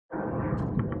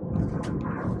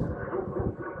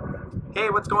Hey,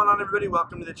 what's going on, everybody?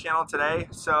 Welcome to the channel today.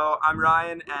 So I'm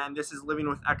Ryan and this is Living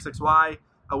with XXY,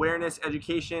 awareness,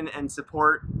 education, and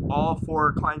support, all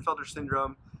for Klinefelter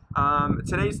syndrome.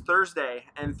 Today's Thursday,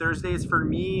 and Thursdays for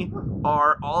me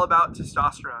are all about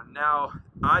testosterone. Now,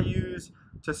 I use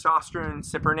testosterone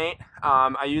cyprinate.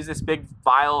 I use this big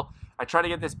vial. I try to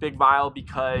get this big vial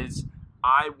because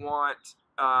I want,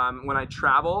 when I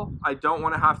travel, I don't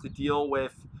want to have to deal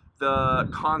with the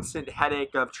constant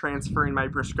headache of transferring my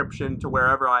prescription to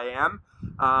wherever I am.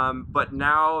 But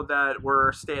now that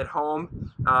we're stay at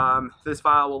home, this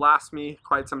vial will last me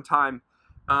quite some time.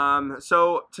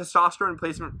 So testosterone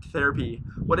replacement therapy,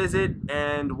 what is it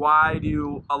and why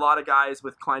do a lot of guys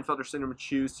with Klinefelter syndrome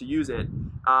choose to use it?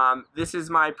 This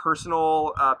is my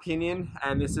personal opinion,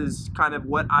 and this is kind of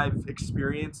what I've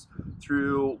experienced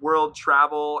through world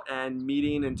travel and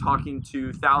meeting and talking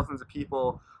to thousands of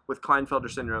people with Klinefelter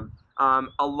syndrome.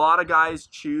 A lot of guys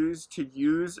choose to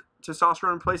use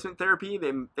testosterone replacement therapy.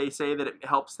 They say that it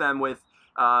helps them with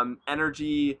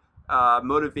energy,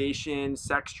 motivation,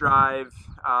 sex drive,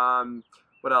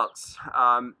 what else?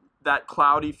 That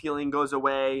cloudy feeling goes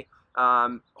away,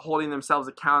 holding themselves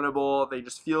accountable, they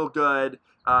just feel good,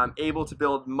 able to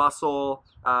build muscle.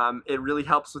 It really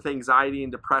helps with anxiety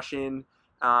and depression.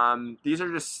 These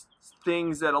are just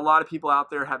things that a lot of people out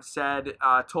there have said,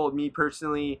 told me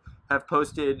personally, have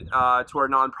posted to our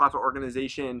nonprofit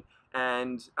organization,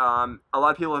 and a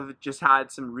lot of people have just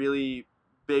had some really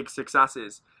big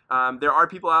successes. There are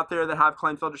people out there that have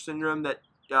Klinefelter syndrome that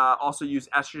also use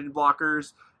estrogen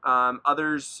blockers.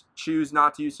 Others choose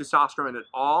not to use testosterone at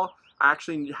all. I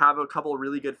actually have a couple of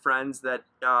really good friends that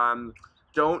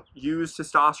don't use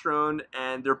testosterone,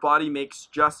 and their body makes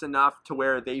just enough to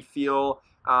where they feel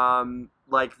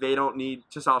like they don't need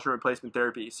testosterone replacement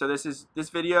therapy. So this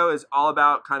video is all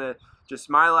about kind of just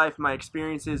my life, my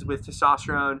experiences with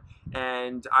testosterone,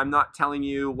 and I'm not telling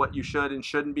you what you should and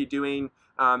shouldn't be doing.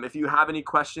 If you have any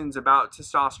questions about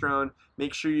testosterone,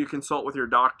 make sure you consult with your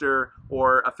doctor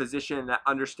or a physician that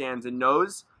understands and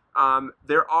knows.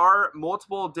 There are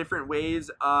multiple different ways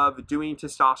of doing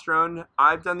testosterone.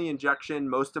 I've done the injection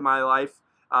most of my life,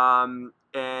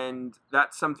 and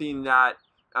that's something that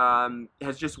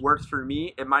has just worked for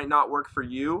me. It might not work for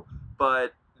you,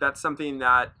 but that's something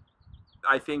that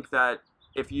I think that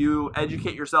if you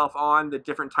educate yourself on the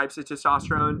different types of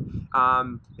testosterone,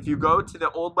 if you go to the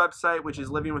old website, which is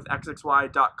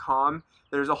livingwithxxy.com,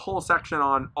 there's a whole section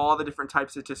on all the different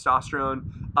types of testosterone,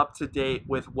 up to date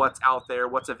with what's out there,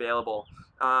 what's available.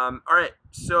 All right,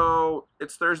 so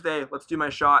it's Thursday. Let's do my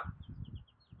shot.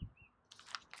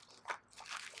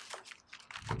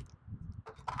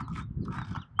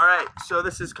 All right, so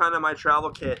this is kind of my travel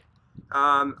kit.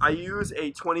 I use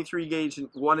a 23 gauge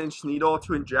 1-inch needle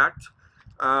to inject.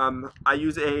 I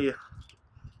use a,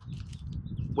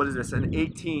 what is this, an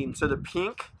 18. So the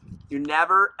pink, you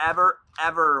never, ever,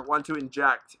 ever want to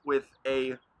inject with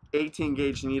a 18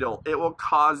 gauge needle. It will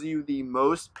cause you the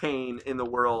most pain in the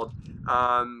world.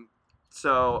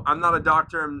 So I'm not a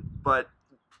doctor, but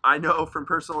I know from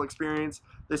personal experience,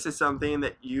 this is something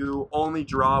that you only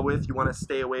draw with, you want to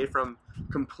stay away from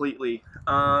completely.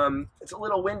 It's a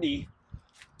little windy.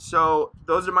 So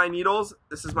those are my needles.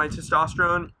 This is my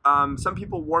testosterone. Some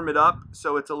people warm it up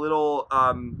so it's a little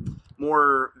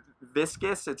more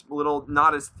viscous. It's a little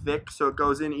not as thick, so it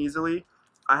goes in easily.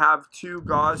 I have 2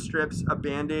 gauze strips, a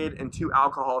Band-Aid, and 2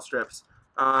 alcohol strips.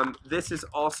 This is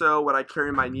also what I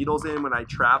carry my needles in when I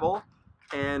travel.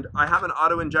 And I have an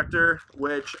auto injector,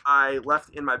 which I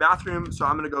left in my bathroom, so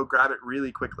I'm gonna go grab it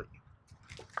really quickly.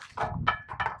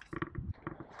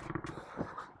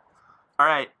 All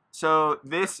right, so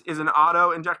this is an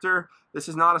auto injector. This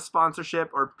is not a sponsorship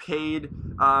or paid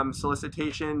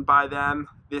solicitation by them.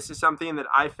 This is something that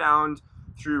I found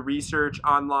through research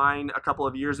online a couple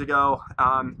of years ago.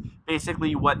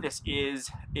 Basically what this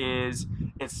is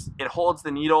it holds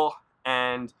the needle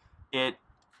and it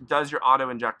does your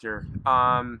auto injector.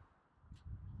 And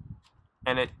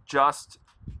it just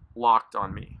locked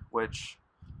on me, which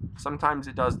sometimes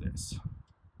it does this.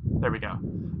 There we go.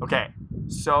 Okay,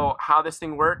 so how this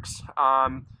thing works,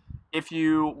 if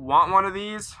you want one of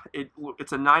these,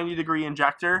 it's a 90-degree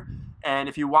injector, and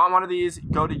if you want one of these,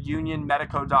 go to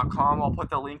unionmedico.com. I'll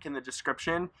put the link in the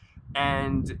description,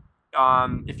 and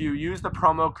if you use the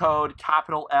promo code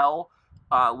capital L,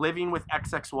 Living with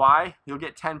XXY, you'll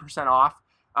get 10% off.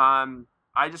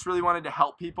 I just really wanted to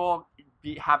help people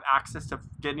have access to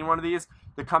getting one of these.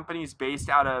 The company's based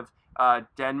out of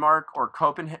Denmark or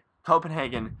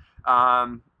Copenhagen,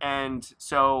 and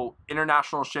so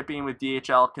international shipping with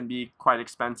DHL can be quite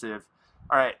expensive.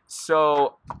 All right,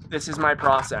 so this is my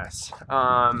process.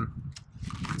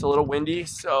 It's a little windy,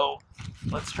 so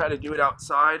let's try to do it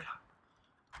outside.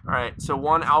 All right, so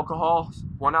one alcohol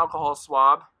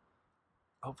swab.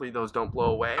 Hopefully those don't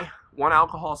blow away. One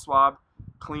alcohol swab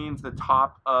cleans the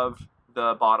top of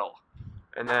the bottle.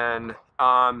 And then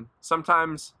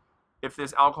sometimes if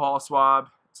this alcohol swab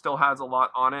still has a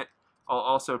lot on it, I'll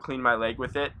also clean my leg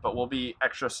with it, but we'll be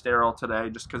extra sterile today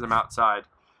just because I'm outside.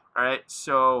 All right,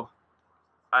 so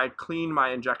I clean my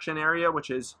injection area, which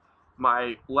is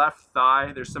my left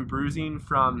thigh. There's some bruising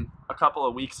from a couple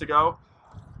of weeks ago.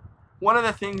 One of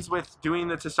the things with doing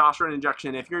the testosterone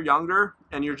injection, if you're younger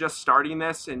and you're just starting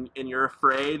this and you're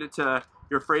afraid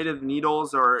of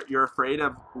needles, or you're afraid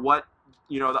of what,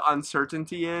 you know, the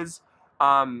uncertainty is,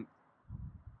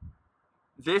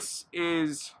 this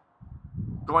is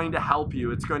going to help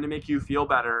you. It's going to make you feel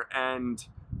better. And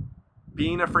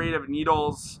being afraid of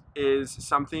needles is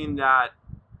something that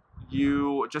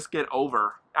you just get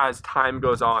over as time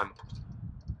goes on.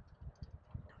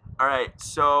 All right,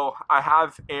 so I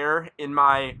have air in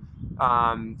my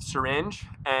syringe,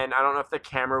 and I don't know if the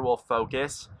camera will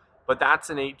focus, but that's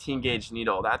an 18 gauge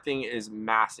needle. That thing is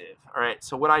massive. All right,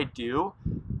 so what I do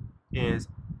is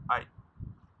I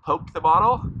poke the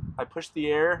bottle, I push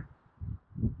the air,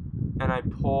 and I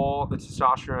pull the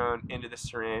testosterone into the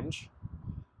syringe.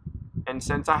 And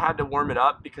since I had to warm it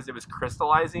up because it was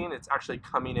crystallizing, it's actually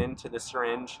coming into the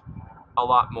syringe a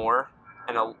lot more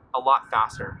and a lot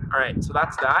faster. All right, so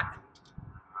that's that.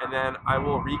 And then I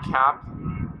will recap,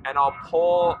 and I'll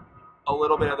pull a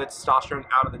little bit of the testosterone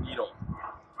out of the needle.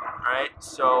 All right,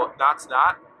 so that's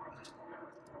that.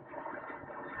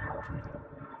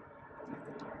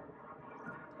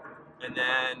 And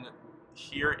then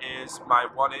here is my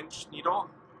 1-inch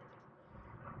needle,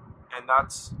 and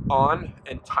that's on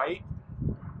and tight.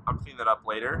 I'll clean that up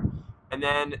later. And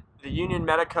then the Union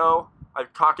Medico, I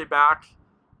cock it back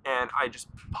and I just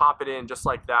pop it in just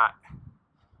like that.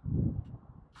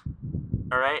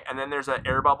 All right, and then there's an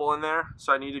air bubble in there,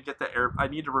 so I need to get the air. I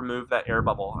need to remove that air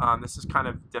bubble. This is kind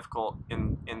of difficult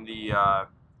in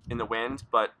the wind,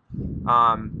 but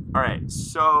all right.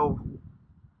 So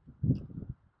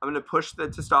I'm going to push the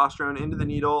testosterone into the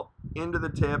needle, into the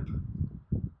tip.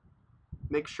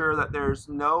 Make sure that there's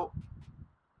no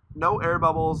air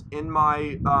bubbles in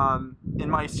my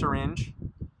syringe,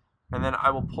 and then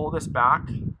I will pull this back.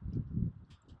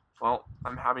 Well,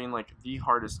 I'm having like the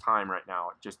hardest time right now.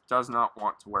 It just does not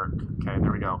want to work. Okay,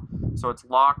 there we go. So it's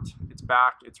locked, it's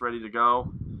back, it's ready to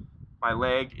go. My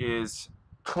leg is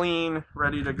clean,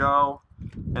 ready to go.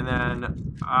 And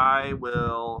then I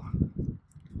will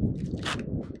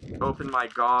open my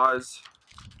gauze,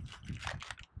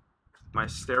 my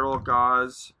sterile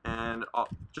gauze, and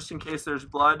just in case there's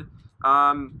blood.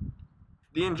 The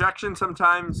injection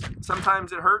sometimes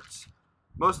it hurts.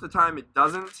 Most of the time it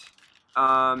doesn't.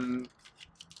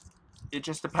 It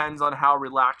just depends on how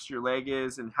relaxed your leg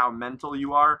is and how mental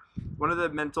you are. One of the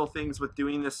mental things with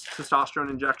doing this testosterone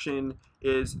injection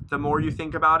is the more you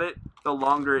think about it, the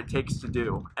longer it takes to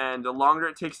do. And the longer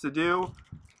it takes to do,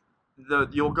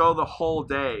 you'll go the whole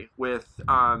day with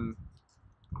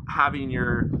having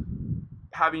your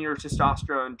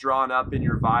testosterone drawn up in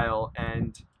your vial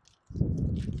and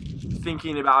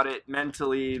thinking about it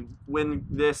mentally, when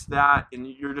this, that, and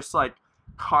you're just like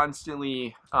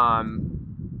constantly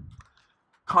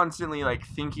like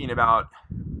thinking about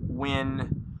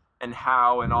when and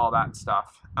how and all that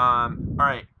stuff. All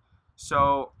right,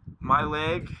 so my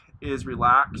leg is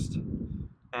relaxed,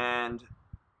 and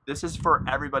this is for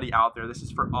everybody out there. This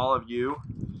is for all of you.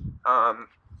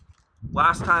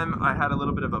 Last time I had a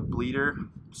little bit of a bleeder,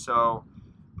 so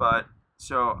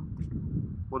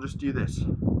we'll just do this.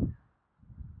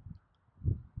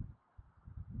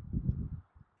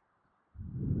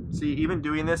 See, even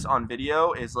doing this on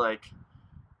video is like,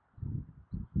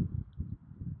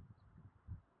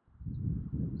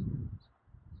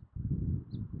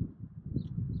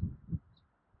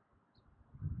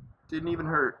 didn't even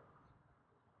hurt.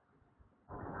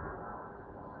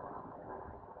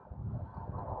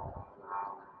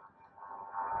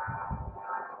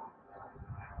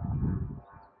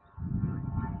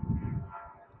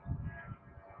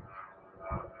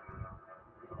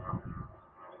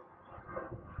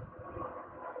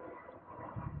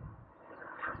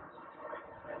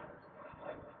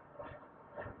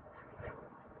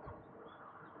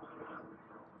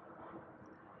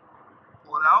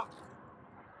 Pull it out,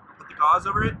 put the gauze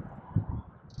over it,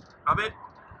 rub it.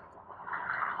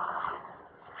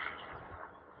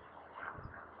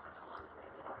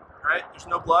 All right, there's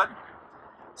no blood.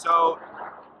 So,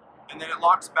 and then it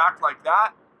locks back like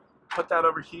that. put that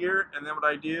over here, and then what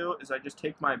I do is I just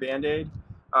take my Band-Aid.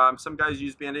 Some guys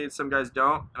use Band-Aids, some guys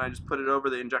don't, and I just put it over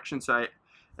the injection site.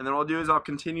 And then what I'll do is I'll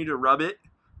continue to rub it,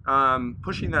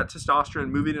 pushing that testosterone,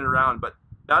 moving it around. But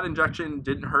that injection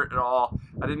didn't hurt at all.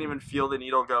 I didn't even feel the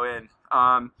needle go in.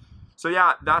 So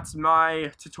yeah, that's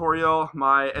my tutorial,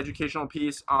 my educational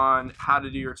piece on how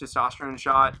to do your testosterone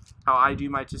shot, how I do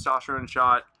my testosterone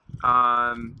shot.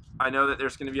 I know that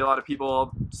there's going to be a lot of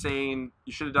people saying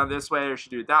you should have done this way or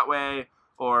should do it that way,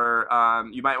 or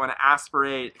you might want to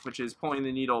aspirate, which is pulling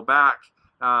the needle back,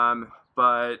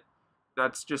 but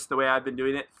that's just the way I've been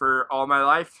doing it for all my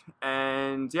life.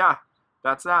 And yeah,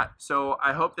 that's that. So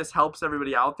I hope this helps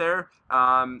everybody out there.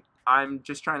 I'm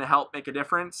just trying to help make a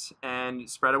difference and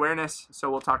spread awareness.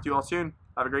 So we'll talk to you all soon.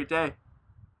 Have a great day.